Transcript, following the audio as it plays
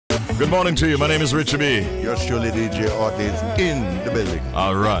Good morning to you. My name is Richie B. Your surely DJ Ortiz in the building.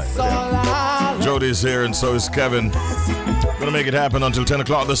 All right. Jody's here and so is Kevin. Gonna make it happen until 10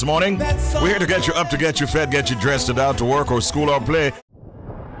 o'clock this morning. We're here to get you up, to get you fed, get you dressed, and out to work or school or play.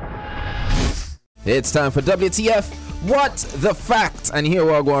 It's time for WTF. What the fact? And here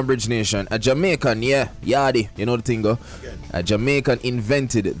we go on Bridge Nation. A Jamaican, Yardie, you know the thing go. A Jamaican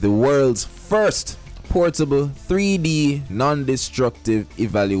invented the world's first portable 3D non-destructive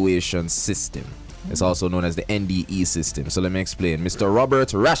evaluation system. It's also known as the NDE system. So let me explain. Mr. Robert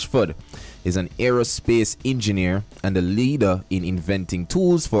Rashford is an aerospace engineer and a leader in inventing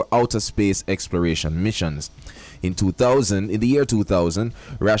tools for outer space exploration missions. In the year 2000,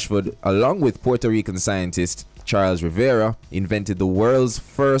 Rashford, along with Puerto Rican scientist Charles Rivera, invented the world's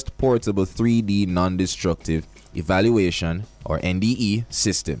first portable 3D non-destructive evaluation or NDE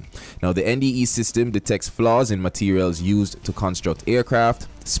system. Now, the NDE system detects flaws in materials used to construct aircraft,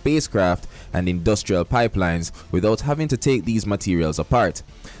 spacecraft, and industrial pipelines without having to take these materials apart.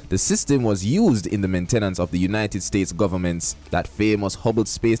 The system was used in the maintenance of the United States government's that famous Hubble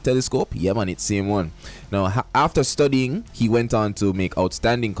Space Telescope. Yeah, man, it's same one. Now, after studying, he went on to make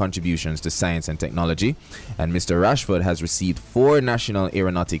outstanding contributions to science and technology. And Mr. Rashford has received 4 National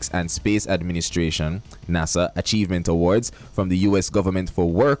Aeronautics and Space Administration (NASA) Achievement Awards from the U.S. government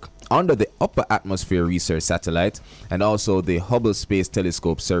for work under the Upper Atmosphere Research Satellite and also the Hubble Space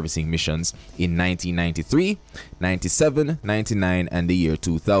Telescope servicing missions in 1993, 97, 99, and the year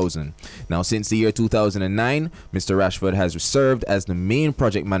 2000. Now, since the year 2009, Mr. Rashford has served as the main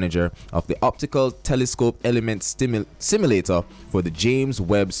project manager of the Optical Telescope Element Simulator for the James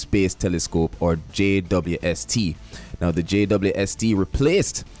Webb Space Telescope, or JWST. Now, the JWST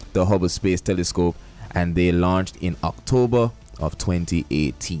replaced the Hubble Space Telescope and they launched in October of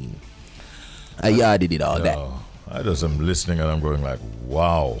 2018. I did all that. I just am listening and I'm going like,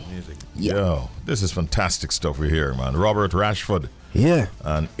 wow. Yo, this is fantastic stuff we're hearing, man. Robert Rashford. Yeah.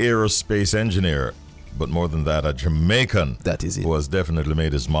 An aerospace engineer, but more than that, a Jamaican. That is it. Who has definitely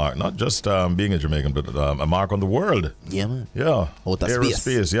made his mark. Not just being a Jamaican, but a mark on the world. Yeah, man. Yeah. Outer aerospace.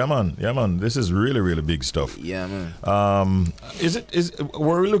 space. Yeah, man. Yeah, man. This is really, really big stuff. Yeah, man.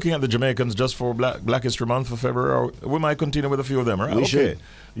 Were we looking at the Jamaicans just for Black History Month for February? Or we might continue with a few of them, right? We should.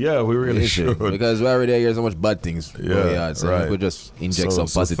 Yeah, we really should. Because we already hear so much bad things. Yeah, so right. we could just inject some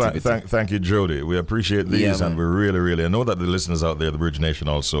positivity. Thank you, Jody. We appreciate these, and we really, really, I know that the listeners out there, the Bridge Nation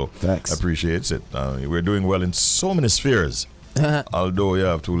also appreciates it. We're doing well in so many spheres. Although you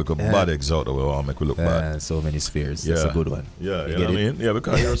have to look at bad eggs out, will make we look bad. So many spheres. Yeah. That's a good one. Yeah, you know what I mean? Yeah,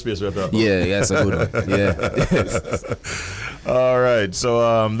 because you're a space right now. Yeah, that's a good one. Yeah. All right,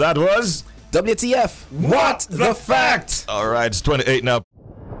 so that was WTF. What the fact? All right, it's 28 now.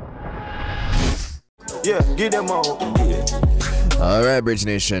 Yeah, get them all. Yeah. All right, Bridge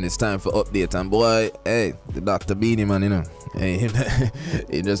Nation, it's time for update. And boy, hey, the Dr. Beanie man, you know,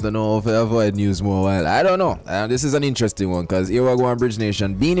 he just don't know how to avoid news more while. I don't know. This is an interesting one because here we go on Bridge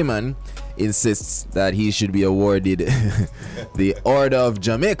Nation. Beanie man insists that he should be awarded the Order of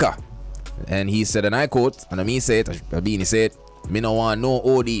Jamaica, and he said, and I quote, and me say it, Beanie said, "Me no want no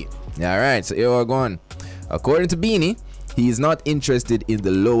OD." All right, so here we go on. According to Beanie, he is not interested in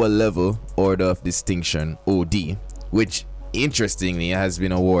the lower level Order of Distinction, OD, which interestingly has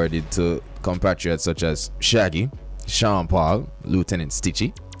been awarded to compatriots such as Shaggy, Sean Paul, Lieutenant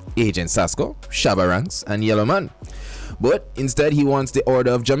Stitchy, Agent Sasko, Shabba Ranks, and Yellow Man. But instead he wants the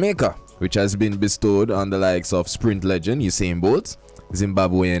Order of Jamaica, which has been bestowed on the likes of sprint legend Usain Bolt,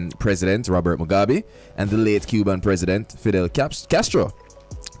 Zimbabwean President Robert Mugabe, and the late Cuban President Fidel Castro.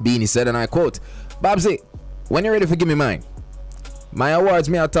 Beanie said, and I quote, "Babsy, when you're ready for give me mine, my awards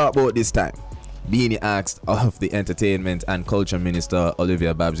me I talk about this time." Beanie asked of the Entertainment and Culture Minister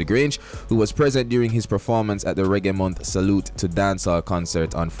Olivia Babsy Grange, who was present during his performance at the Reggae Month Salute to Dancehall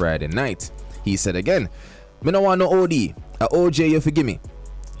concert on Friday night. He said again, "Me no want no OD, a OJ you forgive me.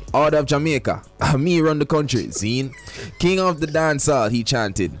 Order of Jamaica, me run the country, seen. King of the dancehall," he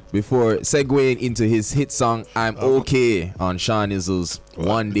chanted, before segueing into his hit song I'm Okay on Sean Izzle's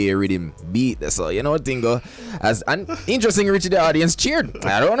One Day Rhythm beat. So you know what thing go. As an interesting, Richie, the audience cheered.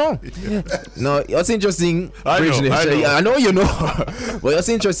 I don't know. No, what's interesting, Bridge Nation. I know you know. But what's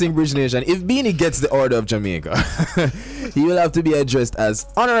interesting, Bridge Nation, if Beanie gets the Order of Jamaica, he will have to be addressed as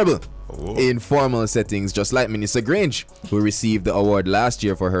Honorable in formal settings, just like Minister Grange, who received the award last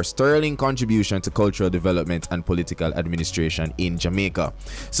year for her sterling contribution to cultural development and political administration in Jamaica.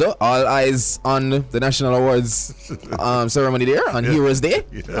 So, all eyes on the National Awards ceremony there on Heroes Day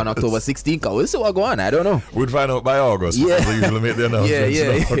on October 16th. We'll see what go on. I don't know. We'd find out by August. Yeah. They usually make the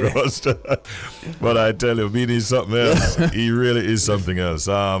announcements in August. But I tell you, Beanie is something else. He really is something else.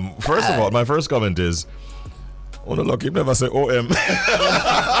 First of all, my first comment is, oh no, look, you never say OM,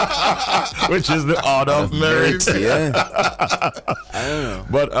 which is the order of merit. Yeah. I don't know.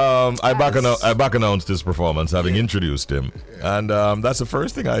 But I back announced his performance, having introduced him, and that's the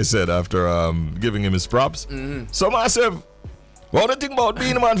first thing I said after giving him his props. So massive. What do you think about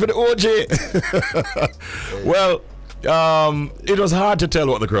being a man for the OJ? Well, it was hard to tell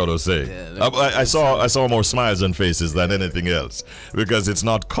what the crowd was saying. I saw more smiles than faces than anything else, because it's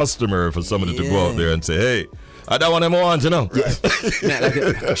not customary for somebody to go out there and say, "Hey, I don't want them ones, you know." Like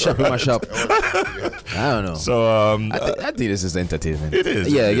a shop in my shop. I don't know. So I think this is entertainment. It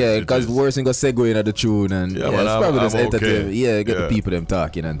is. Yeah, because the worst thing got segue into the tune, and it's probably just entertainment. Okay. Yeah, get the people them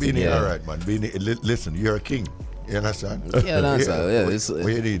talking and things. Beanie, all right, man. Beanie, listen, you're a king. You understand? Yeah, that's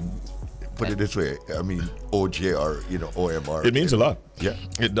we need, put it this way. I mean, OJ or OMR. It means a lot. Yeah,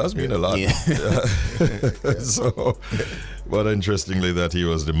 it does mean a lot. Yeah. So, but interestingly, that he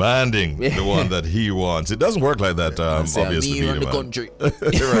was demanding the one that he wants. It doesn't work like that. Obviously, me run the country. Right.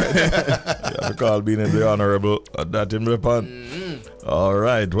 Yeah, I call being the honorable that in Japan. All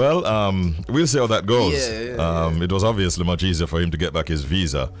right. Well, we'll see how that goes. It was obviously much easier for him to get back his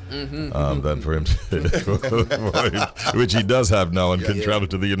visa than for him to, which he does have now and can travel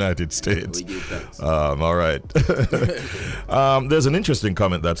to the United States. All right. There's an interesting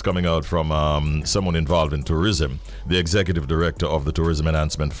comment that's coming out from someone involved in tourism, the executive director of the Tourism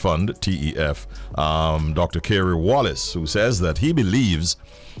Enhancement Fund, TEF, Dr. Kerry Wallace, who says that he believes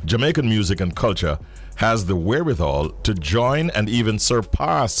Jamaican music and culture has the wherewithal to join and even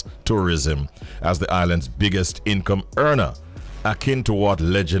surpass tourism as the island's biggest income earner, akin to what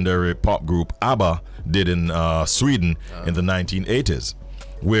legendary pop group ABBA did in Sweden in the 1980s,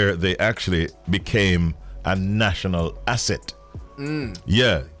 where they actually became a national asset.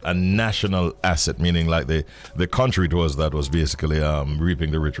 Yeah, a national asset, meaning like the country it was that was basically reaping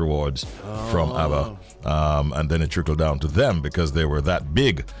the rich rewards from ABBA, and then it trickled down to them because they were that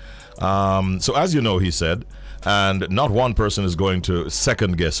big. So as you know, he said, and not one person is going to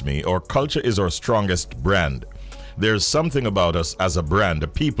second guess me, our culture is our strongest brand. There's something about us as a brand, a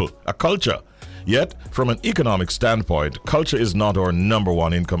people, a culture. Yet, from an economic standpoint, culture is not our number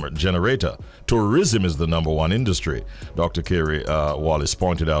one income generator. Tourism is the number one industry, Dr. Kerry Wallace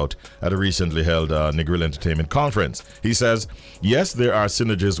pointed out at a recently held Negril Entertainment Conference. He says, yes, there are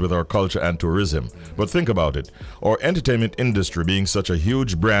synergies with our culture and tourism, but think about it. Our entertainment industry being such a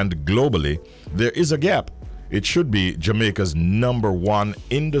huge brand globally, there is a gap. It should be Jamaica's number one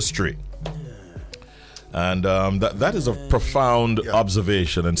industry. And that is a profound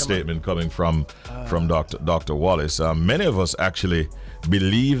observation and statement coming from Dr. Wallace. Many of us actually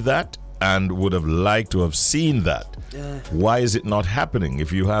believe that and would have liked to have seen that. Why is it not happening?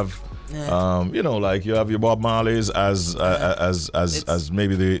 If you have, like you have your Bob Marleys as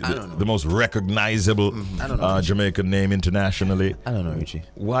maybe the most recognizable Jamaican name internationally. I don't know, Richie.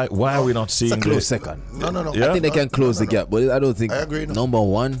 Why are we not seeing it's a close second? No. Yeah? I think they can close the gap, but I don't think I agree, no. number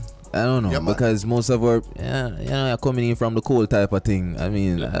one. I don't know, because most of our, coming in from the cool type of thing. I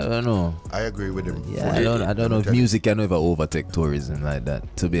mean, I don't know. I agree with him. Yeah, I don't know if music can ever overtake tourism like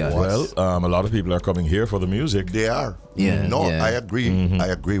that, to be honest. Well, a lot of people are coming here for the music. They are. Yeah. No, yeah. I agree. I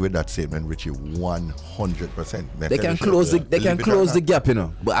agree with that statement, Richie, 100%. They can close the gap,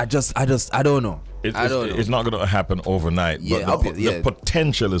 But I don't know. It's not going to happen overnight, but the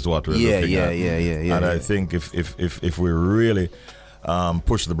potential is what we're looking at. Yeah. And I think if we really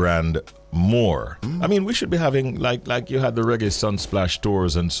push the brand more. I mean, we should be having like you had the Reggae Sunsplash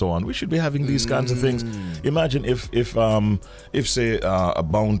tours and so on. We should be having these kinds of things. Imagine if say a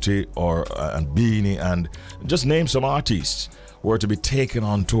Bounty or and Beanie and just name some artists were to be taken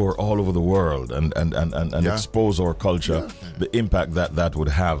on tour all over the world and expose our culture. The impact that would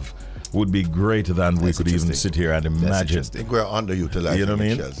have would be greater than we could even sit here and imagine. I think we're underutilizing. You know what I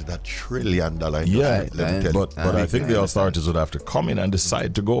mean? That $1 trillion. But I think the authorities would have to come in and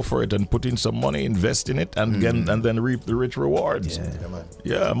decide to go for it and put in some money, invest in it, and then reap the rich rewards.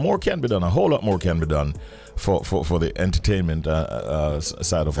 Yeah, more can be done. A whole lot more can be done for the entertainment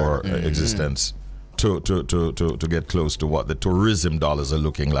side of our existence. To get close to what the tourism dollars are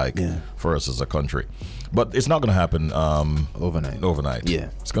looking like for us as a country. But it's not going to happen overnight. Yeah.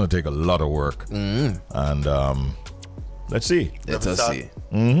 It's going to take a lot of work. And let's see. Let us see.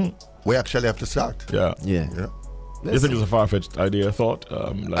 we actually have to start. Yeah. Yeah. You think it's a far-fetched idea, thought?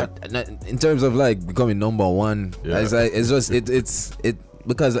 In terms of like becoming number one, it's just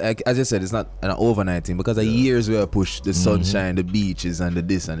because as I said, it's not an overnight thing. Because of years we have pushed the sunshine, the beaches, and the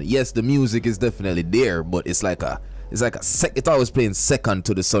this and yes, the music is definitely there, but it's it's always playing second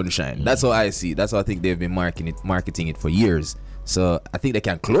to the sunshine. That's how I see it. That's how I think they've been marketing it for years. So I think they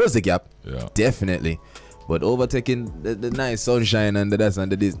can close the gap, definitely. But overtaking the nice sunshine and the that's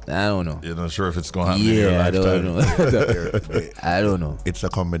and the this, I don't know. You're not sure if it's going to happen in your lifetime. I don't know. I don't know. It's a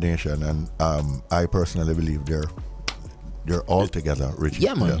combination, and I personally believe they're all together, Richie.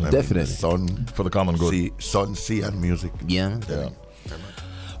 Yeah, man, definitely. Sun for the common good. Sun, sea, and music. Yeah.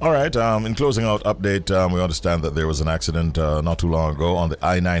 All right. In closing out update, we understand that there was an accident not too long ago on the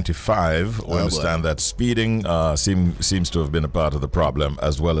I-95. We understand that speeding seems to have been a part of the problem,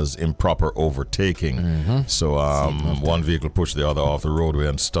 as well as improper overtaking. So one vehicle pushed the other off the roadway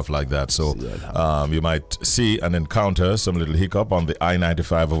and stuff like that. So you might see and encounter some little hiccup on the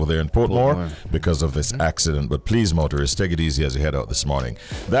I-95 over there in Portmore because of this accident. But please, motorists, take it easy as you head out this morning.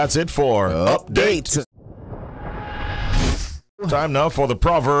 That's it for Update. Time now for the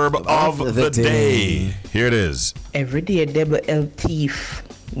proverb of the day. Here it is. Every day devil help thief.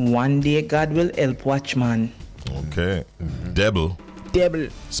 One day God will help watchman. Okay. Devil.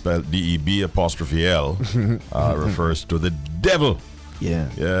 Spelled D-E-B''L refers to the devil. Yeah.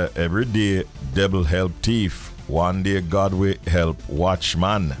 Every day devil help thief. One day God will help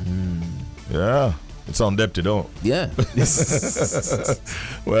watchman. Yeah. It's on depth, don't? Yeah.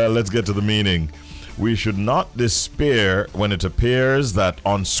 Well, let's get to the meaning. We should not despair when it appears that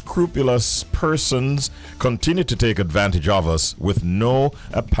unscrupulous persons continue to take advantage of us with no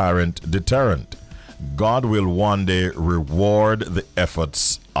apparent deterrent. God will one day reward the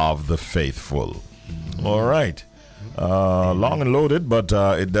efforts of the faithful. All right. Long and loaded, but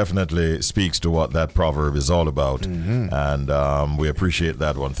it definitely speaks to what that proverb is all about. And we appreciate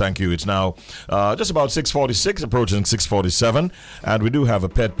that one. Thank you. It's now just about 6:46, approaching 6:47. And we do have a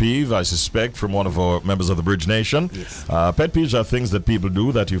pet peeve, I suspect, from one of our members of the Bridge Nation. Yes. Pet peeves are things that people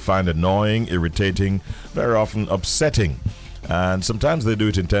do that you find annoying, irritating, very often upsetting. And sometimes they do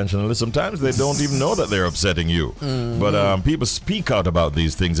it intentionally. Sometimes they don't even know that they're upsetting you. But people speak out about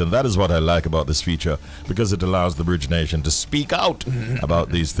these things, and that is what I like about this feature, because it allows the Bridge Nation to speak out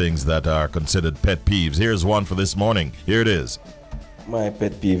about these things that are considered pet peeves. Here's one for this morning. Here it is. My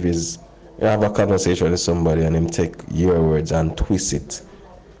pet peeve is you have a conversation with somebody and him take your words and twist it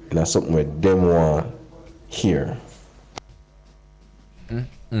in something where them want hear.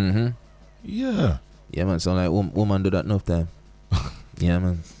 Yeah. Yeah, man. Sound like woman do that enough time. Yeah,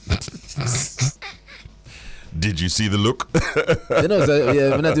 man. Did you see the look? You know, so,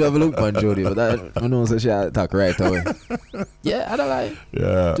 yeah, we not to have a look on Jody, but that I know so she talk right away. Yeah, I don't like.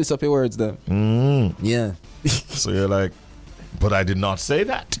 Yeah. Twist up your words though. Yeah. So you're like, but I did not say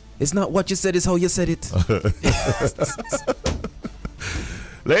that. It's not what you said, it's how you said it.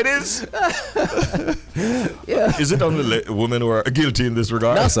 Ladies, yeah. Is it only women who are guilty in this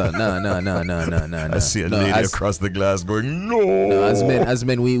regard? No, sir. No. I see a lady across the glass going, no. As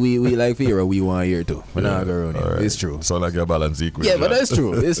men, we like fear, we want here too. We're not going around it. Right. It's true. So like your balance equal. Yeah, but that's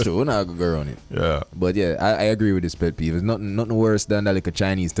true. It's true. We're not going around it. Yeah. But yeah, I agree with this pet peeve. It's nothing worse than that like a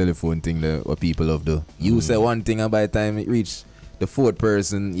Chinese telephone thing that what people love do. You say one thing and by the time it reach the fourth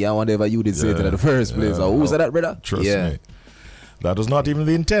person, whatever you did say it in the first place. Or who said that, brother? Trust me. That was not even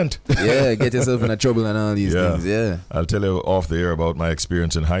the intent. Yeah, get yourself in a trouble and all these things. Yeah. I'll tell you off the air about my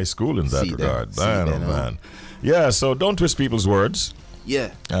experience in high school in that regard. Man. Yeah, so don't twist people's words.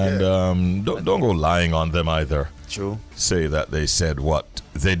 Yeah. And don't go lying on them either. True. Say that they said what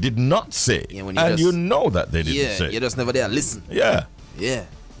they did not say. Yeah, and you know that they didn't say. You're just never there. Listen. Yeah. Yeah.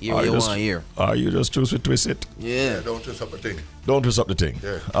 Are you just choose to twist it? Yeah. Don't twist up the thing. Don't twist up the thing.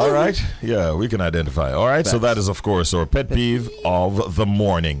 Yeah. All right. Yeah, we can identify. All right. Facts. So that is, of course, our pet peeve of the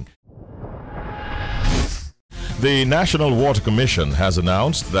morning. The National Water Commission has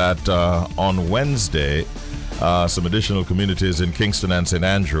announced that on Wednesday, some additional communities in Kingston and St.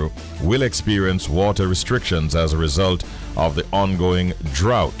 Andrew will experience water restrictions as a result of the ongoing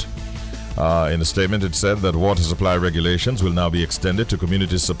drought. In a statement, it said that water supply regulations will now be extended to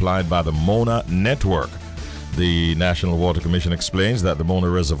communities supplied by the Mona network. The National Water Commission explains that the Mona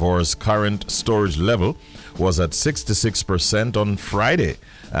Reservoir's current storage level was at 66% on Friday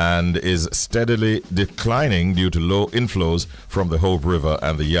and is steadily declining due to low inflows from the Hope River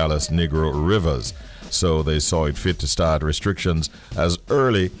and the Yalas Negro rivers. so they saw it fit to start restrictions as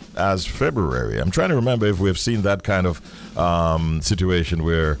early as February. I'm trying to remember if we've seen that kind of situation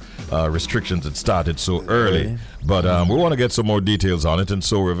where restrictions had started so early, but we want to get some more details on it, and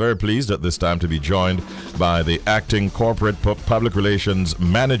so we're very pleased at this time to be joined by the acting corporate public relations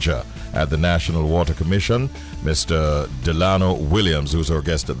manager at the National Water Commission, Mr. Delano Williams, who's our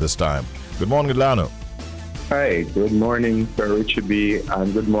guest at this time. Good morning, Delano. Hi, good morning, Sir Richie B,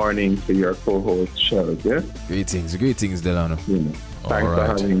 and good morning to your co-host, Cheryl. Yeah? Greetings, Delano. Thanks for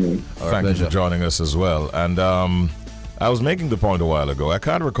having me. Thank you for joining us as well. And I was making the point a while ago. I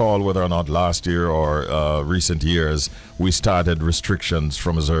can't recall whether or not last year or recent years we started restrictions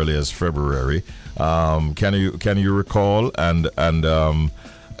from as early as February. Can you recall? And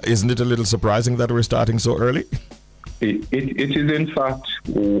isn't it a little surprising that we're starting so early? It is in fact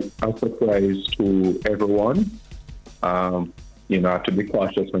a surprise to everyone. You have to be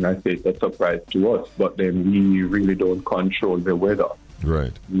cautious when I say it's a surprise to us, but then we really don't control the weather.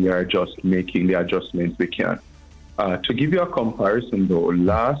 Right. We are just making the adjustments we can. To give you a comparison though,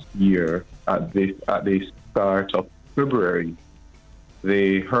 last year at the start of February,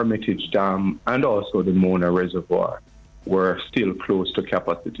 the Hermitage Dam and also the Mona Reservoir were still close to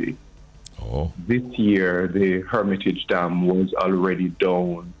capacity. Oh. This year, the Hermitage Dam was already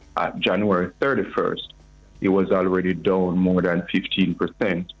down at January 31st. It was already down more than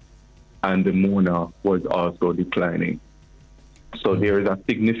 15%, and the Mona was also declining. So there is a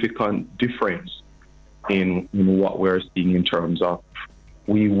significant difference in what we're seeing in terms of,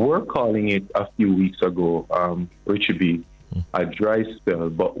 we were calling it a few weeks ago, Richie B, a dry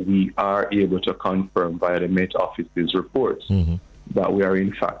spell, but we are able to confirm via the Met Office's reports that we are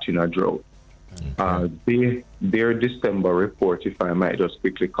in fact in a drought. Okay. Their December report, if I might just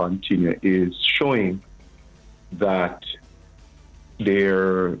quickly continue, is showing that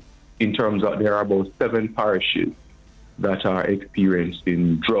there are about 7 parishes that are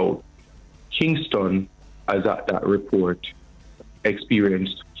experiencing drought. Kingston, as at that report,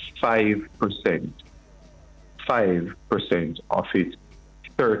 experienced 5% of its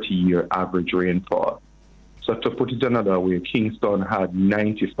 30-year average rainfall. So to put it another way, Kingston had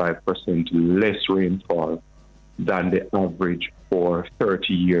 95% less rainfall than the average for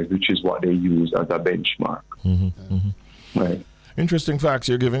 30 years, which is what they use as a benchmark. Right. Interesting facts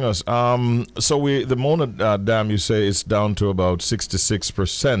you're giving us. So the Mona Dam, you say, is down to about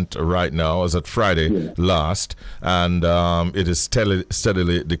 66% right now, as at Friday last, and it is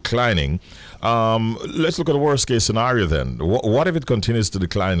steadily declining. Let's look at the worst case scenario then. What if it continues to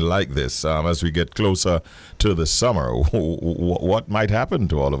decline like this as we get closer to the summer? What might happen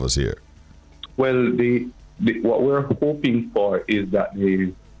to all of us here? Well, what we're hoping for is that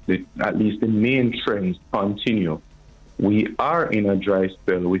at least the main trends continue. We are in a dry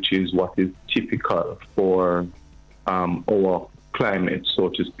spell, which is what is typical for our climate, so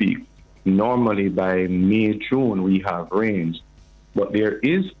to speak. Normally by May, June, we have rains, but there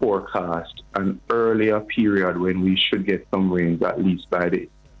is forecast an earlier period when we should get some rains, at least by the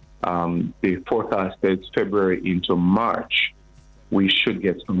forecast says February into March, we should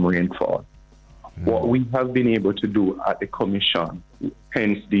get some rainfall. What we have been able to do at the Commission,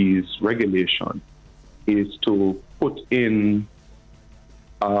 hence these regulations, is to put in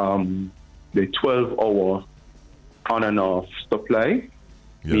the 12-hour on and off supply,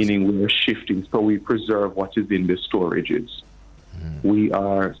 meaning we're shifting, so we preserve what is in the storages. We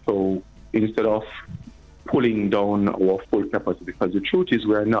are, so instead of pulling down our full capacity, because the truth is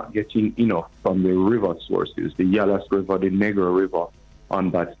we're not getting enough from the river sources, the Yalas River, the Negro River on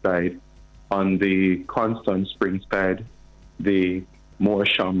that side, on the Constant Spring side, the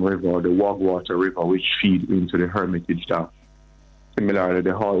Morsham River, the Wagwater River, which feed into the Hermitage Dam. Similarly,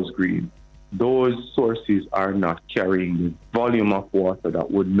 the Halls Green. Those sources are not carrying the volume of water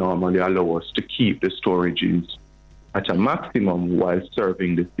that would normally allow us to keep the storages at a maximum while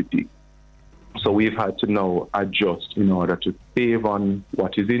serving the city. So we've had to now adjust in order to save on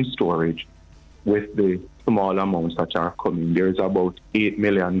what is in storage with the small amounts that are coming. There is about 8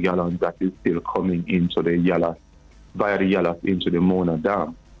 million gallons that is still coming into the Yalas, via the Yalas into the Mona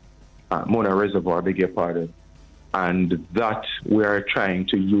Dam, Mona Reservoir, beg your pardon. And that we are trying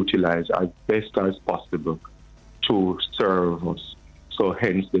to utilize as best as possible to serve us. So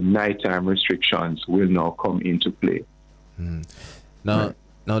hence the nighttime restrictions will now come into play. Now,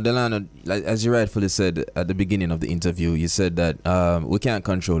 Delano, as you rightfully said at the beginning of the interview, you said that we can't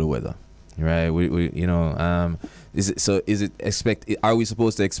control the weather, right? Are we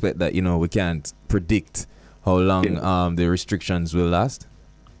supposed to expect that, we can't predict how long the restrictions will last?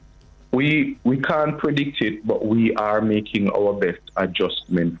 We can't predict it, but we are making our best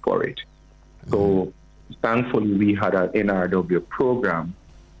adjustment for it. So thankfully, we had an NRW program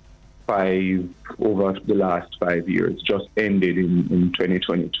over the last 5 years, just ended in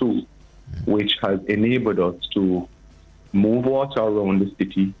 2022, which has enabled us to move water around the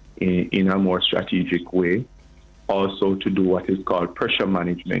city in a more strategic way, also to do what is called pressure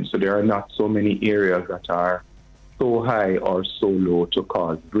management. So there are not so many areas that are so high or so low to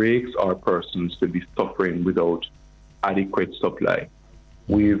cause breaks or persons to be suffering without adequate supply.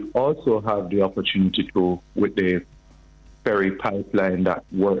 We've also had the opportunity to, with the ferry pipeline, that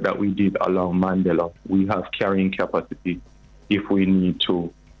work that we did along Mandela, we have carrying capacity if we need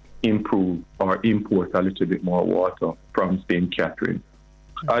to improve or import a little bit more water from St. Catherine.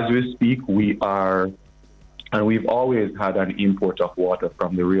 As we speak, we are, and we've always had an import of water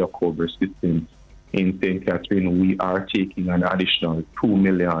from the Rio Cobra system in St. Catherine. We are taking an additional 2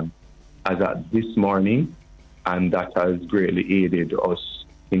 million as at this morning, and that has greatly aided us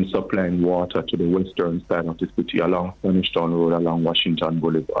in supplying water to the western side of the city along Spanish-Town Road, along Washington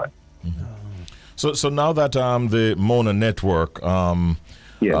Boulevard. Mm-hmm. So now that the Mona network,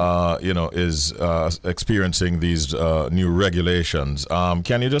 is experiencing these new regulations,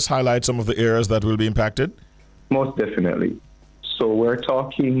 can you just highlight some of the areas that will be impacted? Most definitely. So we're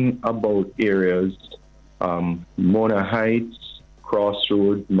talking about areas, Mona Heights,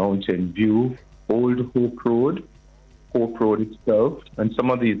 Crossroads, Mountain View, Old Hope Road itself, and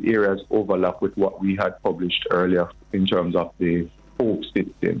some of these areas overlap with what we had published earlier in terms of the Hope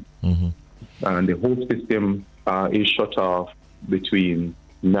system. Mm-hmm. And the Hope system is shut off between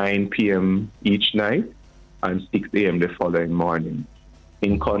 9 p.m. each night and 6 a.m. the following morning.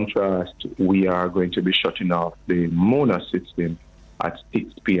 In contrast, we are going to be shutting off the Mona system at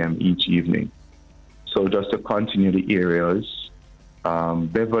 6 p.m. each evening. So just to continue the areas,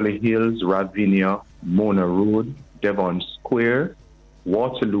 Beverly Hills, Ravinia, Mona Road, Devon Square,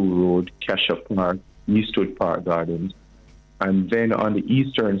 Waterloo Road, Cassia Park, Eastwood Park Gardens. And then on the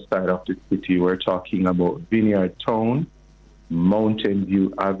eastern side of the city, we're talking about Vineyard Town, Mountain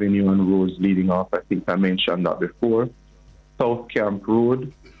View Avenue and roads leading off. I think I mentioned that before. South Camp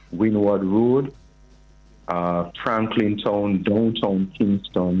Road, Windward Road, Franklin Town, downtown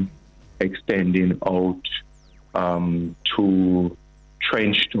Kingston, extending out to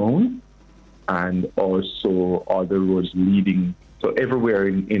Trenchtown, and also other roads leading, so everywhere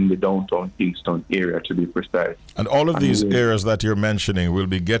in the downtown Kingston area, to be precise. And all of these areas that you're mentioning will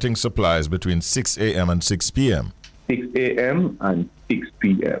be getting supplies between 6 a.m. and 6 p.m. 6 a.m. and 6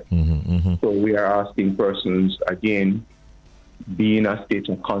 p.m. Mm-hmm, mm-hmm. So we are asking persons, again, be in a state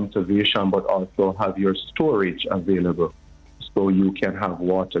of conservation, but also have your storage available so you can have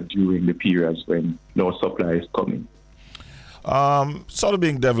water during the periods when no supply is coming. Sort of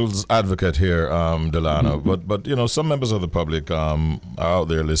being devil's advocate here, Delano, mm-hmm. but you know, some members of the public are out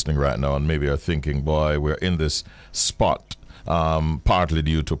there listening right now and maybe are thinking, boy, we're in this spot partly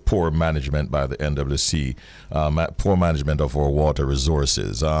due to poor management by the NWC, poor management of our water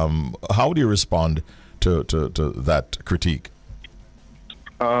resources. How do you respond to that critique?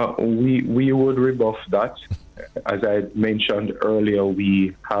 We would rebuff that. As I mentioned earlier,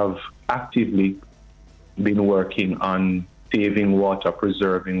 we have actively been working on saving water,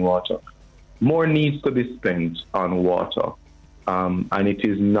 preserving water. More needs to be spent on water, and it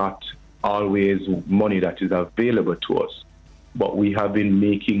is not always money that is available to us. But we have been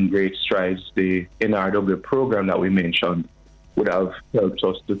making great strides. The NRW program that we mentioned would have helped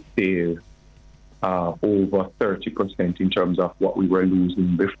us to save over 30% in terms of what we were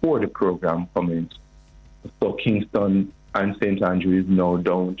losing before the program commenced. So Kingston and St. Andrew is now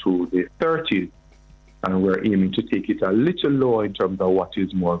down to the 30s, and we're aiming to take it a little lower in terms of what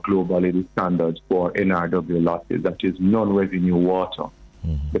is more globally the standards for NRW losses, that is non-revenue water.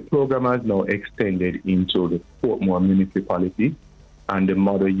 Mm-hmm. The program has now extended into the Portmore municipality, and the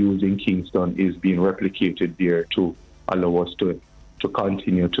model used in Kingston is being replicated there to allow us to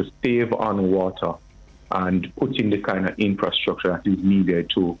continue to save on water and put in the kind of infrastructure that is needed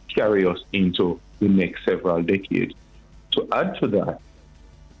to carry us into the next several decades. To add to that,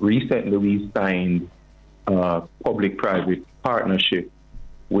 recently we signed a public-private partnership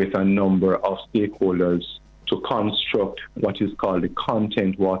with a number of stakeholders to construct what is called the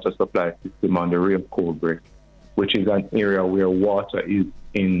content water supply system on the Rio Cobra, which is an area where water is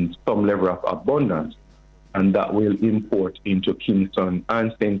in some level of abundance, and that will import into Kingston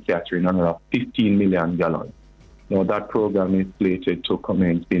and St. Catherine another 15 million gallons. Now that program is slated to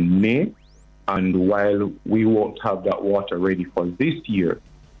commence in May, and while we won't have that water ready for this year,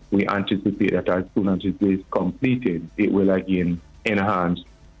 we anticipate that as soon as it is completed, it will again enhance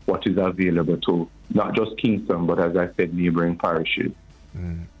what is available to not just Kingston, but as I said, neighboring parishes.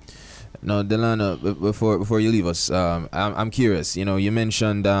 Mm. Now, Delano, before you leave us, I'm curious. You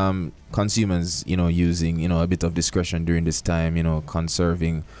mentioned consumers, using, a bit of discretion during this time,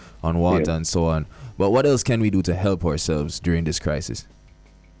 conserving on water and so on. But what else can we do to help ourselves during this crisis?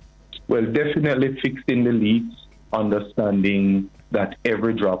 Well, definitely fixing the leaks, understanding that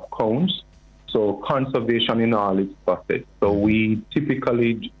every drop counts. So conservation in all its facets. So we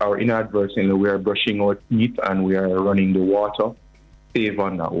typically are inadvertently, we are brushing our teeth and we are running the water. Save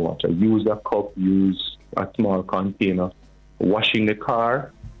on that water. Use a cup, use a small container. Washing the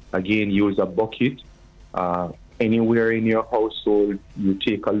car, again, use a bucket. Anywhere in your household, you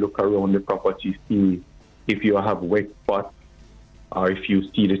take a look around the property, see if you have wet spots or if you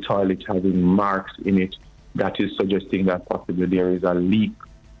see the toilet having marks in it, that is suggesting that possibly there is a leak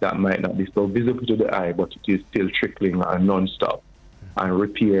that might not be so visible to the eye, but it is still trickling non-stop. And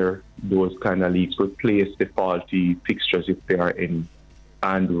repair those kind of leaks, replace the faulty fixtures if there are any,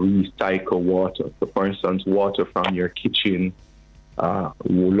 and recycle water. So for instance, water from your kitchen,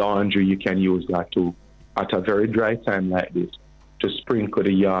 laundry, you can use that to, at a very dry time like this, to sprinkle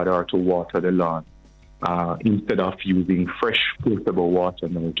the yard or to water the lawn, instead of using fresh potable water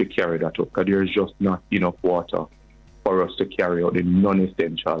now to carry that up, because there's just not enough water for us to carry out the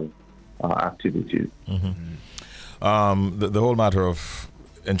non-essential activities. The whole matter of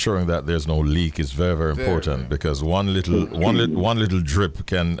ensuring that there's no leak is very, very important, because one little drip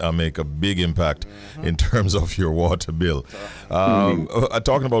can make a big impact in terms of your water bill.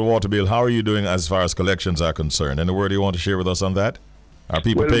 Talking about water bill, how are you doing as far as collections are concerned? Any word you want to share with us on that? Are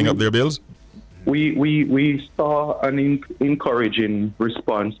people paying up their bills? We saw an encouraging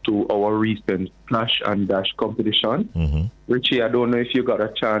response to our recent Flash and Dash competition. Richie, I don't know if you got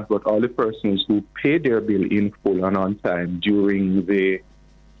a chance, but all the persons who paid their bill in full and on time during the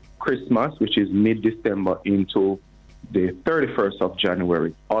Christmas, which is mid-December into the 31st of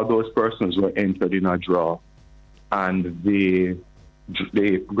January, all those persons were entered in a draw. And the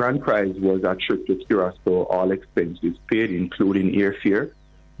grand prize was a trip to Curacao, all expenses paid, including airfare.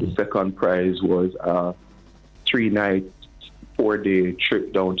 The second prize was a 3-night, 4-day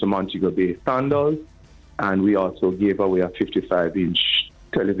trip down to Montego Bay Sandals. And we also gave away a 55-inch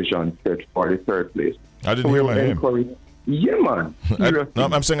television set for the third place. I didn't hear my name. Yeah, man.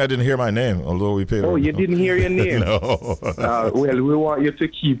 I'm saying I didn't hear my name, although we paid. Oh, you didn't hear your name? No. Well, we want you to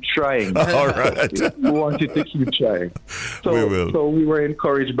keep trying. All right. We want you to keep trying. So, we will. So we were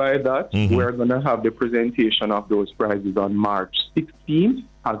encouraged by that. We're going to have the presentation of those prizes on March 16th,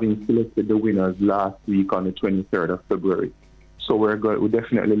 having selected the winners last week on the 23rd of February. So we're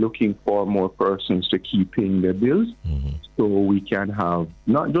definitely looking for more persons to keep paying their bills, so we can have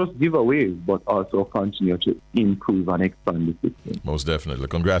not just giveaways, but also continue to improve and expand the system. Most definitely.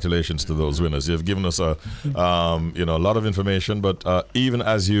 Congratulations to those winners. You've given us a lot of information, but even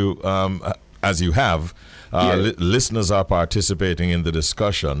as you have, listeners are participating in the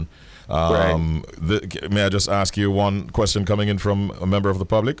discussion. May I just ask you one question coming in from a member of the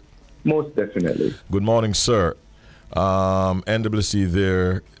public? Most definitely. Good morning, sir. NWC,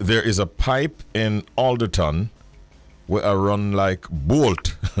 there is a pipe in Alderton where I run like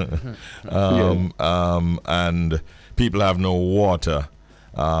bolt, and people have no water.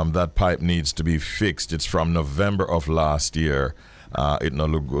 That pipe needs to be fixed. It's from November of last year. It not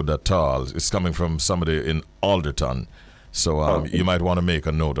look good at all. It's coming from somebody in Alderton, so you might want to make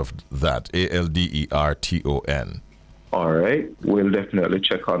a note of that. Alderton. All right, we'll definitely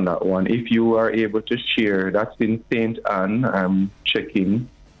check on that one. If you are able to share, that's in St. Anne, I'm checking.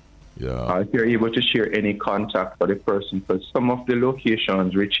 Yeah. If you're able to share any contact for the person, because some of the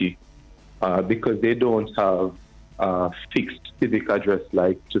locations, Richie, because they don't have a fixed civic address,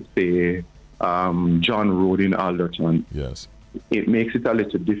 like to say John Road in Alderton. Yes. It makes it a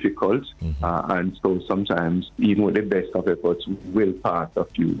little difficult, and so sometimes, even with the best of efforts, we will pass a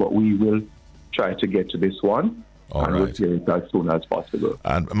few, but we will try to get to this one. All and right. we'll hear it as soon as possible.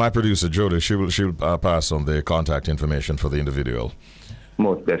 And my producer, Jody, she'll pass on the contact information for the individual.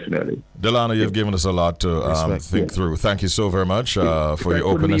 Most definitely. Delano, you've given us a lot to think through. Thank you so very much for your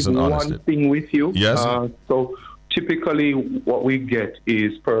openness and honesty. One thing with you. Yes. So typically what we get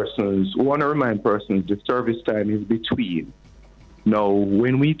is persons, we want to remind persons the service time is between. Now,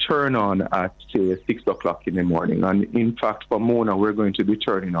 when we turn on at, say, 6 o'clock in the morning, and in fact, for Mona, we're going to be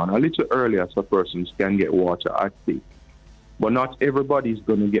turning on a little earlier so persons can get water at 6. But not everybody is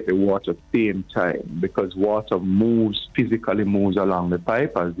going to get the water same time, because water physically moves along the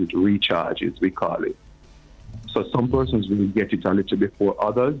pipe as it recharges, we call it. So some persons will get it a little before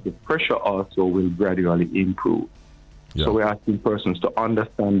others. The pressure also will gradually improve. Yeah. So we're asking persons to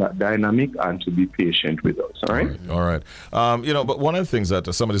understand that dynamic and to be patient with us. All right. All right. But one of the things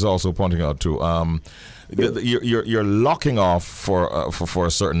that somebody's also pointing out too, you're locking off for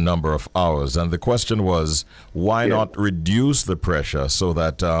a certain number of hours, and the question was, why not reduce the pressure so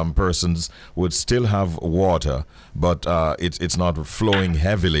that persons would still have water, but it's not flowing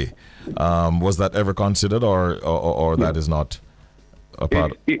heavily? Was that ever considered, or that is not a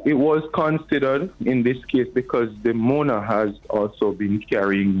part? It was considered in this case because the Mona has also been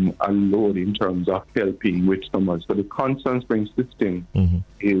carrying a load in terms of helping with someone. So the Constant Spring system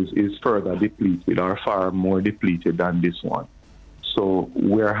is further depleted, or far more depleted than this one. So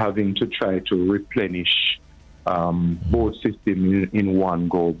we're having to try to replenish both systems in one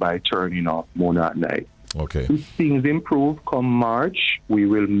go by turning off Mona at night. Okay. If things improve come March, we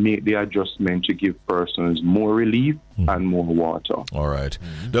will make the adjustment to give persons more relief and more water. All right.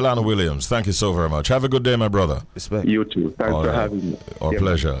 Delano Williams, thank you so very much. Have a good day, my brother. Respect. You too. Thanks for having me. Our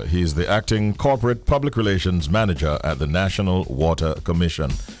pleasure. He's the acting corporate public relations manager at the National Water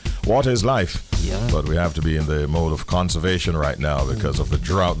Commission. Water is life, but we have to be in the mode of conservation right now because of the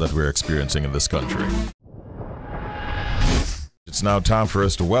drought that we're experiencing in this country. It's now time for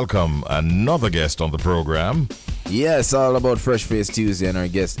us to welcome another guest on the program. Yes, all about Fresh Face Tuesday, and our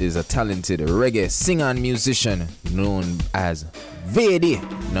guest is a talented reggae singer and musician known as Vadie.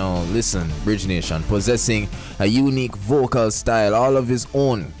 Now listen, Bridge Nation, possessing a unique vocal style all of his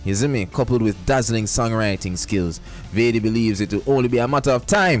own, you see me, coupled with dazzling songwriting skills. Vadie believes it will only be a matter of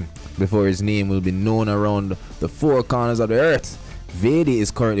time before his name will be known around the four corners of the earth. Vadie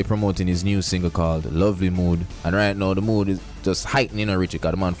is currently promoting his new single called Lovely Mood, and right now the mood is just heightening, Richie,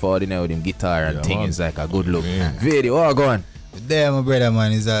 because the man forward in there with him guitar and thing is like a good look. Vadie, what going? There, my brother,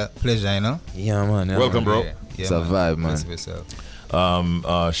 man, it's a pleasure, you know? Yeah, man. Yeah, welcome, bro. Yeah, it's a vibe, man.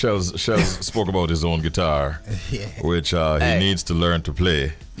 Shells spoke about his own guitar, which he needs to learn to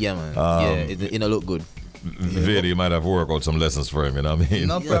play. Yeah, man. It look good. Vadie, you might have to work out some lessons for him, you know what I mean?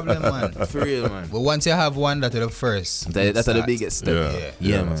 No problem, man. For real, man. But once you have one, that's the first. That's the biggest step.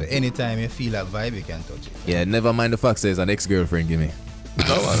 Yeah, man. So anytime you feel that vibe, you can touch it. Yeah, never mind the fact there's an ex-girlfriend give me.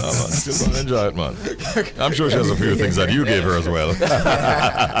 No, man. Still gonna enjoy it, man. I'm sure she has a few things that you gave her as well.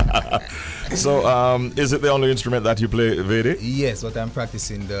 So, is it the only instrument that you play, Vadie? Yes, but I'm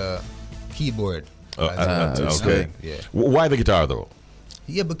practicing the keyboard. Okay. Yeah. Why the guitar, though?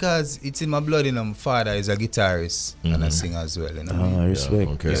 Yeah, because it's in my blood, you know. My father is a guitarist and a singer as well, you know.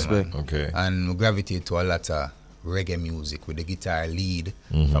 Respect. Okay. Respect. Okay. And I gravitate to a lot of reggae music with the guitar lead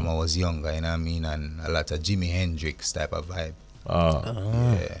from I was younger, you know what I mean, and a lot of Jimi Hendrix type of vibe.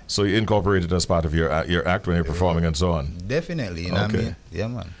 Yeah. So you incorporate it as part of your act when you're performing and so on? Definitely, you know what I mean? Yeah,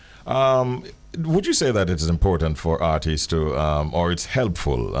 man. Would you say that it is important for artists to, or it's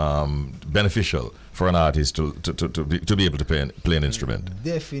helpful, beneficial for an artist to be able to play an instrument?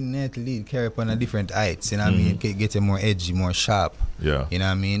 Definitely carry up on a different heights, you know what I mean? Get it more edgy, more sharp. Yeah. You know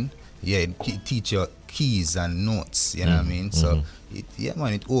what I mean? Yeah, teach your keys and notes, you know what I mean? So,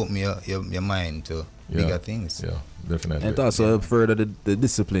 it open your mind to bigger things. Yeah, definitely. And it also help further the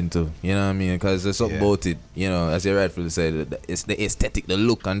discipline too, you know what I mean? Because there's something about it, you know, as you rightfully said, it's the aesthetic, the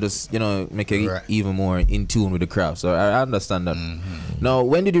look, and just, you know, make it even more in tune with the craft. So I understand that. Now,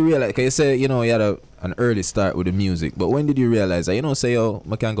 when did you realize, because you say, you know, you had an early start with the music, but when did you realize that, you know, say,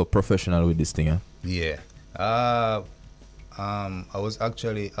 I can go professional with this thing, huh? Yeah. I was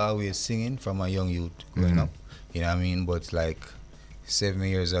actually always singing from a young youth growing up, you know what I mean? But like 7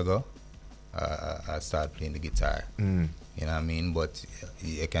 years ago, I started playing the guitar, you know what I mean? But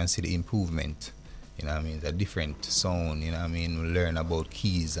you can see the improvement, you know what I mean? The different sound, you know what I mean? We learn about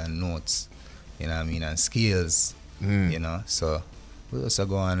keys and notes, you know what I mean? And skills, you know? So we also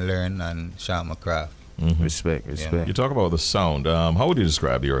go and learn and sharpen my craft. Respect. Yeah. You talk about the sound. How would you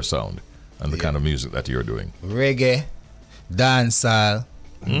describe your sound and the kind of music that you're doing? Reggae, dancehall,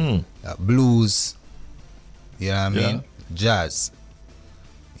 blues, you know what I mean? Jazz.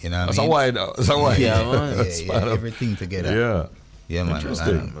 You know what I mean? That's a wide. Yeah, man. Yeah, everything together. Yeah, man.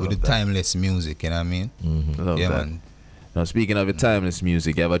 And with the timeless music, you know what I mean? Love yeah, that. man. Now, speaking of the timeless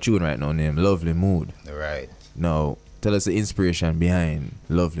music, you have a tune right now named Lovely Mood. Right. Now, tell us the inspiration behind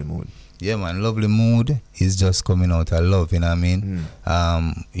Lovely Mood. Yeah, man. Lovely Mood is just coming out of love, you know what I mean?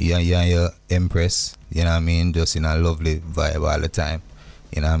 Your Empress, you know what I mean? Just in a lovely vibe all the time,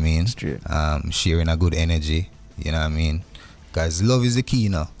 you know what I mean? Straight. Sharing a good energy, you know what I mean? Because love is the key, you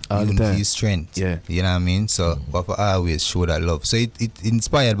know. Unity is strength. Yeah. You know what I mean? So we have to always show that love. So it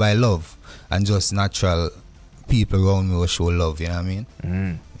inspired by love and just natural people around me will show love, you know what I mean?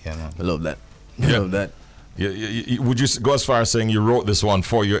 Yeah, man. I love that. I love that. Would you go as far as saying you wrote this one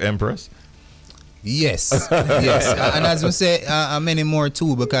for your Empress? Yes, yes, and as we say, many more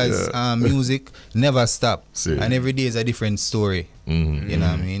too, because music never stop, and every day is a different story. You know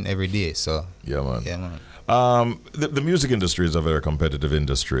what I mean? Every day, so yeah, man. Yeah, man. The music industry is a very competitive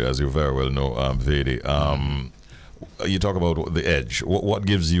industry, as you very well know, Vadie. You talk about the edge. What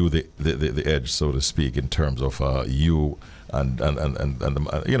gives you the edge, so to speak, in terms of you and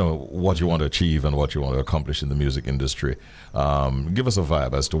you know what you want to achieve and what you want to accomplish in the music industry? Give us a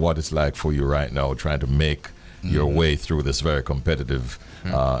vibe as to what it's like for you right now, trying to make your way through this very competitive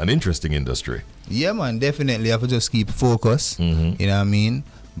and interesting industry. Yeah, man, definitely. I have to just keep focus. You know what I mean?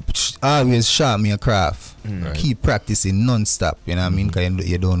 Always sharpen your craft. Right. Keep practicing non-stop. You know what I mean? Because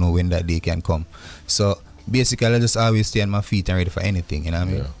you don't know when that day can come. So basically, I just always stay on my feet and ready for anything. You know what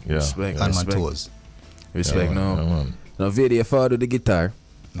I mean? Yeah. Respect, on my toes. Respect, now Vadie, you follow the guitar.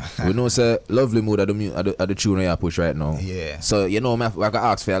 We know it's a lovely mood at the tune you push right now. Yeah. So you know, I can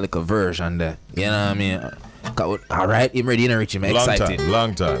ask for a little version there. You know what I mean? All right, I'm ready, Richie. I'm excited.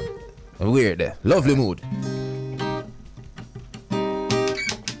 Long time. Weird there. Lovely mood.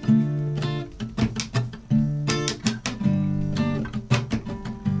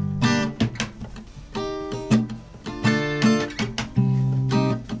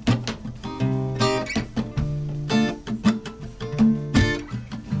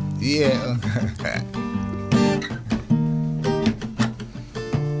 Yeah.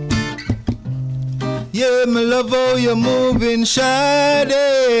 Yeah, me love how you're moving,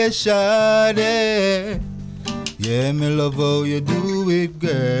 shawty, shawty. Yeah, me love how you do it,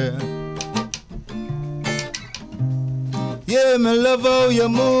 girl. Yeah, me love how you're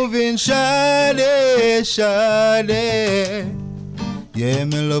moving, shawty, shawty. Yeah,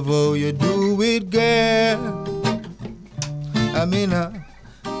 me love how you do it, girl. I'm in a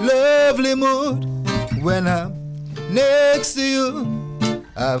lovely mood when I'm next to you.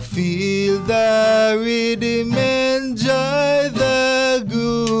 I feel the rhythm, enjoy the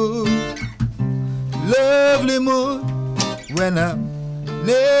groove. Lovely mood when I'm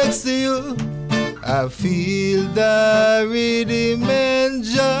next to you. I feel the rhythm,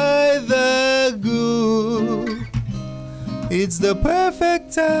 enjoy the groove. It's the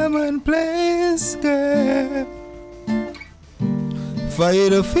perfect time and place, girl, for you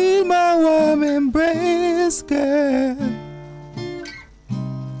to feel my warm embrace, girl.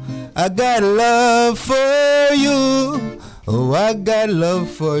 I got love for you. Oh, I got love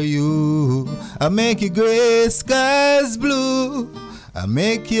for you. I make your gray skies blue. I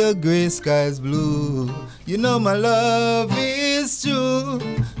make your gray skies blue. You know my love is true.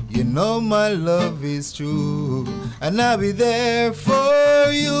 You know my love is true. And I'll be there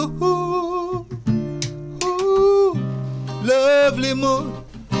for you. Ooh, lovely mood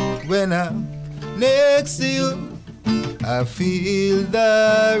when I'm next to you. I feel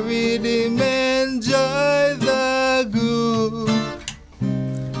the rhythm, enjoy the groove.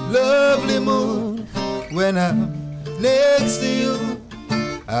 Lovely mood when I'm next to you.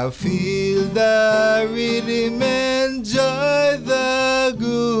 I feel the rhythm, enjoy the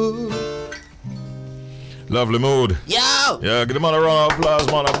groove. Lovely mood. Yo! Yeah, give them a round of applause,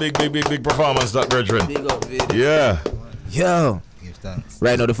 man. A big performance, that brethren. Big up, Vadie. Yeah. Yo! Give thanks.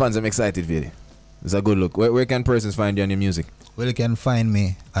 Right now, the fans, I'm excited, Vadie. It's a good look. Where can persons find you on your music? Well, you can find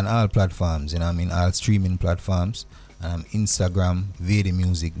me on all platforms, you know what I mean, all streaming platforms. Instagram, Vadie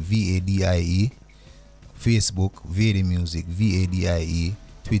Music, Vadie. Facebook, Vadie Music, Vadie.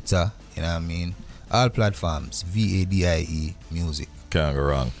 Twitter, you know what I mean, all platforms, Vadie Music. Can't go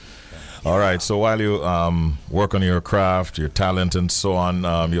wrong. All right, so while you work on your craft, your talent, and so on,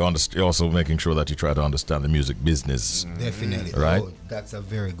 you're also making sure that you try to understand the music business. Definitely. Right? Oh, that's a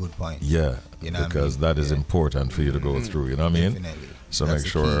very good point. Yeah, you know because that is important for you to go through, you know what I mean? Definitely. So That's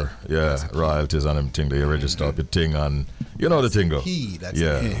make the sure, key. royalties and everything that you register up your thing, and you know the thing go. Key. That's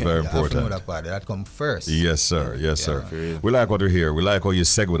Yeah, the key. very You have to know important. that part. That come first. Yes, sir. Yes, Yeah, sir. We like what we hear. We like how you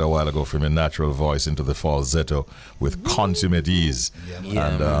segued a while ago from your natural voice into the falsetto with consummate ease.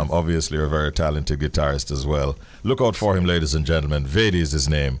 And obviously, you're a very talented guitarist as well. Look out for him, ladies and gentlemen. Vadie is his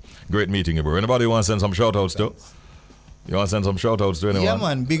name. Great meeting you, bro. Anybody want to send some shout-outs to? You want to send some shout-outs to anyone? Yeah,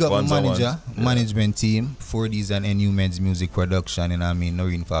 man. Big up my manager, management team, 4Ds and NU Men's Music Production, you know what I mean?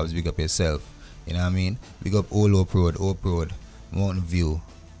 Noreen Fabs, big up yourself. You know what I mean? Big up Oak Road, Mountain View,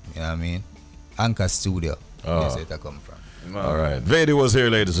 you know what I mean? Anchor Studio. That's where that come from. All right. Vadie was here,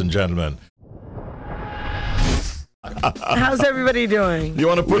 ladies and gentlemen. How's everybody doing? You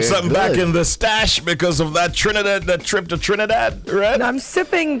want to put something back in the stash because of that trip to Trinidad, right? I'm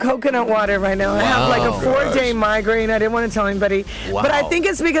sipping coconut water right now. I have like a 4-day migraine. I didn't want to tell anybody. But I think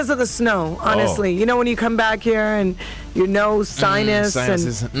it's because of the snow, honestly. You know, when you come back here and your nose,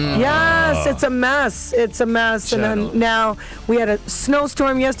 sinuses. Yes, it's a mess. It's a mess. And then now we had a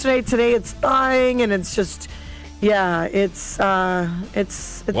snowstorm yesterday. Today it's thawing, and it's just... Yeah, it's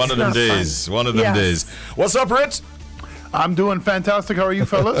one of them days. One of them days. What's up, Rich? I'm doing fantastic. How are you,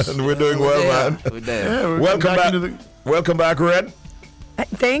 fellas? We're doing well, man. Yeah, welcome back. Welcome back, Red.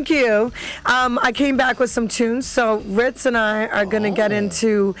 Thank you. I came back with some tunes. So Ritz and I are going to get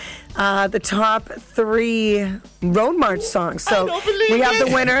into the top 3 Road March songs. So we have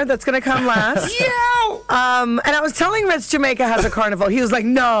the winner that's going to come last. And I was telling Ritz Jamaica has a carnival. He was like,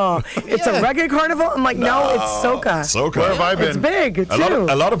 no, it's a reggae carnival. I'm like, no, it's soca. Soca. Where have I been? It's big, too.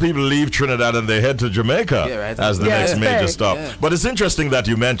 A lot of people leave Trinidad and they head to Jamaica as the next major stop. Yeah. But it's interesting that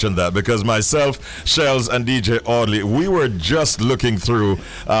you mentioned that because myself, Shells, and DJ Audley, we were just looking through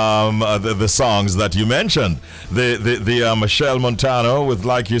the songs that you mentioned. The Michelle Montano with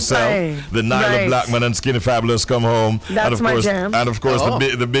Like Yourself, the Nyla Blackman and Skinny Fabulous Come Home. That's and of my course, jam. And of course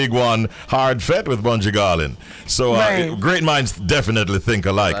the big one, Hard Fet with Bunji Garlin. So great minds definitely think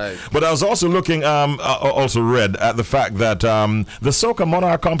alike. But I was also looking, also read at the fact that the Soca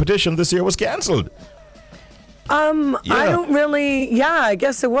Monarch competition this year was cancelled. I don't really. I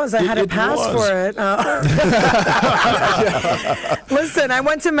guess it was. I had a pass for it. Listen, I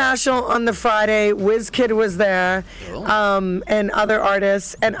went to Mashal on the Friday. WizKid was there, and other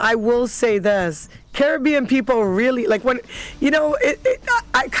artists. And I will say this: Caribbean people really like when,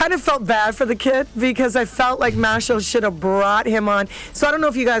 I kind of felt bad for the kid because I felt like Mashal should have brought him on. So I don't know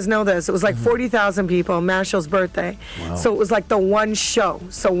if you guys know this. It was like 40,000 people, Mashal's birthday. Wow. So it was like the one show.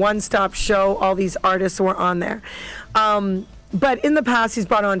 So one-stop show. All these artists were on there. But in the past, he's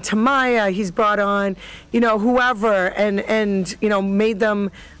brought on Tamaya. He's brought on, whoever, and made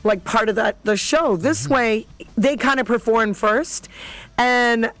them like part of the show. This way, they kind of perform first.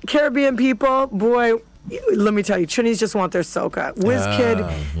 And Caribbean people, boy, let me tell you, Trinis just want their soca.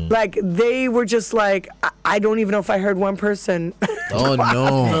 WizKid, like, they were just like, I don't even know if I heard one person. Oh,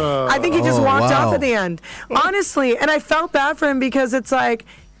 no. I think he just walked off at the end. Honestly, and I felt bad for him because it's like,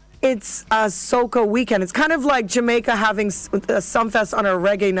 it's a soca weekend. It's kind of like Jamaica having a Sumfest on a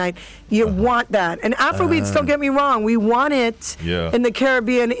reggae night. You want that. And Afrobeats, don't get me wrong, we want it in the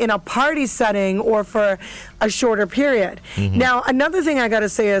Caribbean in a party setting or for a shorter period. Now, another thing I got to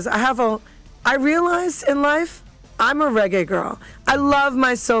say is I realize in life, I'm a reggae girl. I love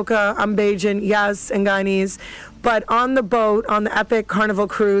my soca. I'm Bajan, yes, and Guyanese. But on the boat, on the Epic Carnival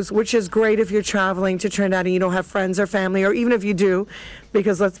Cruise, which is great if you're traveling to Trinidad and you don't have friends or family, or even if you do,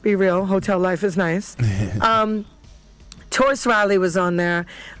 because let's be real, hotel life is nice. Taurus Riley was on there.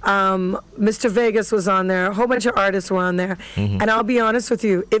 Mr. Vegas was on there. A whole bunch of artists were on there. And I'll be honest with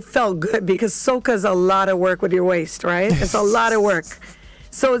you, it felt good because soca's a lot of work with your waist, right? It's a lot of work.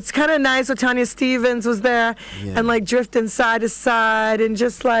 So it's kind of nice when Tanya Stevens was there and like drifting side to side and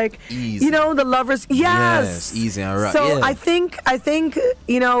just like, the lovers. Yes, easy and right. So I think,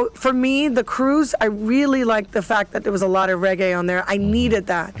 for me, the cruise, I really liked the fact that there was a lot of reggae on there. I needed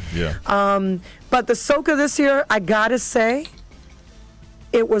that. Yeah. But the soca this year, I gotta say,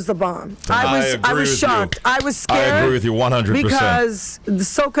 it was the bomb. I was shocked. I was scared. I agree with you 100%. Because the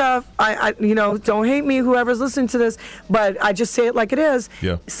soca, don't hate me, whoever's listening to this, but I just say it like it is.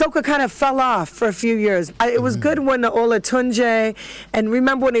 Yeah. Soca kind of fell off for a few years. It was good when the Ola Tunje, and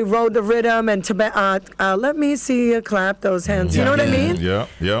remember when they rode the rhythm and let me see you clap those hands. You know what I mean? Yeah,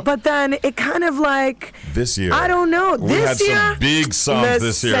 yeah. But then it kind of like this year. I don't know. We had some big songs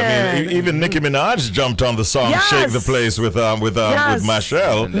this year. I mean, even Nicki Minaj jumped on the song "Shake the Place" with Machelle.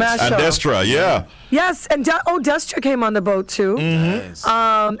 And Destra, Yes, and Destra came on the boat too. Nice.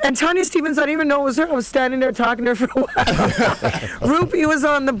 And Tanya Stevens, I didn't even know it was her. I was standing there talking to her for a while. Rupee was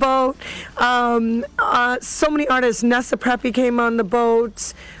on the boat. So many artists. Nessa Preppy came on the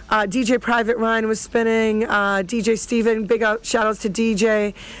boat. DJ Private Ryan was spinning. DJ Steven, big shout outs to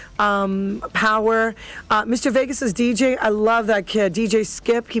DJ Power. Mr. Vegas's DJ, I love that kid. DJ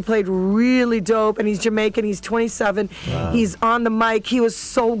Skip, he played really dope, and he's Jamaican. He's 27. Wow. He's on the mic. He was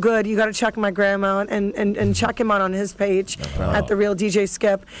so good. You got to check my gram out and check him out on his page at The Real DJ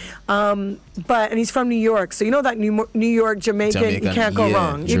Skip. And he's from New York, so you know that New York Jamaican, you can't go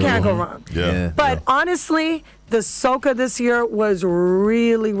wrong. You can't go wrong. But honestly, the soca this year was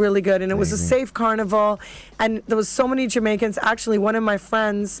really, really good, and it was a safe carnival, and there was so many Jamaicans. Actually, one of my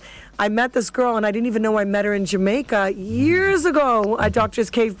friends I met this girl, and I didn't even know I met her in Jamaica years ago at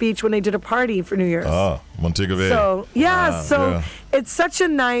Doctor's Cave Beach when they did a party for New Year's. Montego Bay. So, it's such a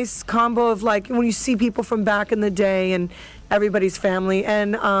nice combo of, like, when you see people from back in the day and everybody's family.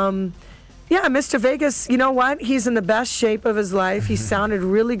 And, Mr. Vegas, you know what? He's in the best shape of his life. He sounded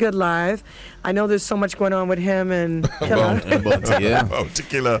really good live. I know there's so much going on with him and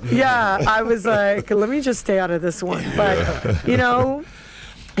Tequila. Yeah, I was like, let me just stay out of this one. But,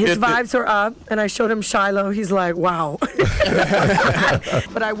 his vibes are up, and I showed him Shiloh. He's like, wow.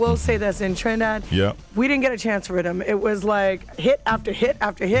 But I will say this, in Trinidad, we didn't get a chance with him. It was like hit after hit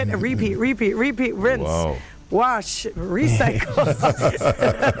after hit, and repeat, rinse. Wow. Wash, recycle.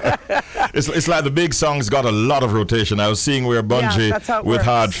 It's like the big songs got a lot of rotation. I was seeing where Bungie with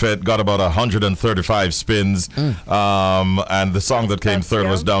Hard Fit got about 135 spins, and the song that came third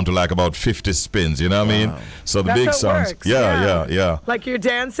was down to like about 50 spins. You know what I mean? So the big songs, yeah. Like you're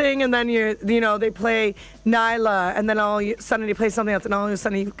dancing, and then they play Nyla, and then suddenly they play something else, and all of a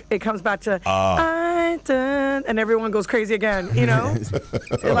sudden it comes back to and everyone goes crazy again.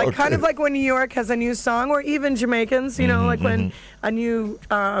 Like kind of like when New York has a new song, or even Jamaicans, like when a new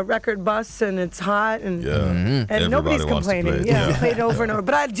record busts and it's hot and nobody's complaining. Yeah, play it over and over.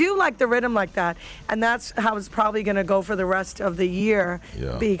 But I do like the rhythm like that, and that's how it's probably going to go for the rest of the year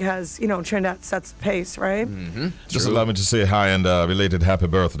because Trinidad sets the pace, right? Just allow me to say hi and belated happy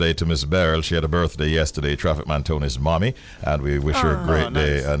birthday to Miss Beryl. She had a birthday yesterday, Traffic Man Tony's mommy, and we wish her a great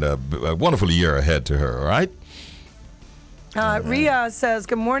day and a wonderful year ahead to her. All right. Ria says,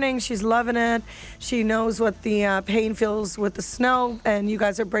 good morning. She's loving it. She knows what the pain feels with the snow, and you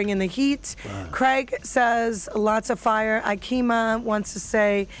guys are bringing the heat. Craig says, lots of fire. Ikema wants to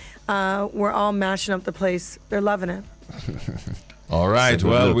say, we're all mashing up the place. They're loving it. All right.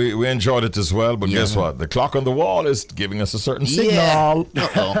 Well, we enjoyed it as well, but guess what? The clock on the wall is giving us a certain signal.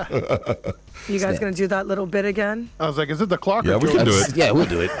 You guys going to do that little bit again? I was like, is it the clock? Yeah, we can do it. Yeah, we'll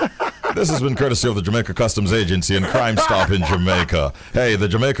do it. This has been courtesy of the Jamaica Customs Agency and Crime Stop in Jamaica. Hey, the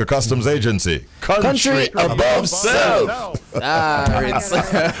Jamaica Customs Agency. Country above self.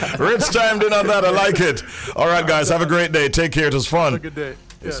 Rich chimed in on that. I like it. All right, guys, have a great day. Take care. It was fun. Have a good day.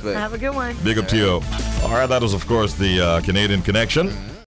 Have a good one. Big up to you. All right, that was, of course, the Canadian Connection.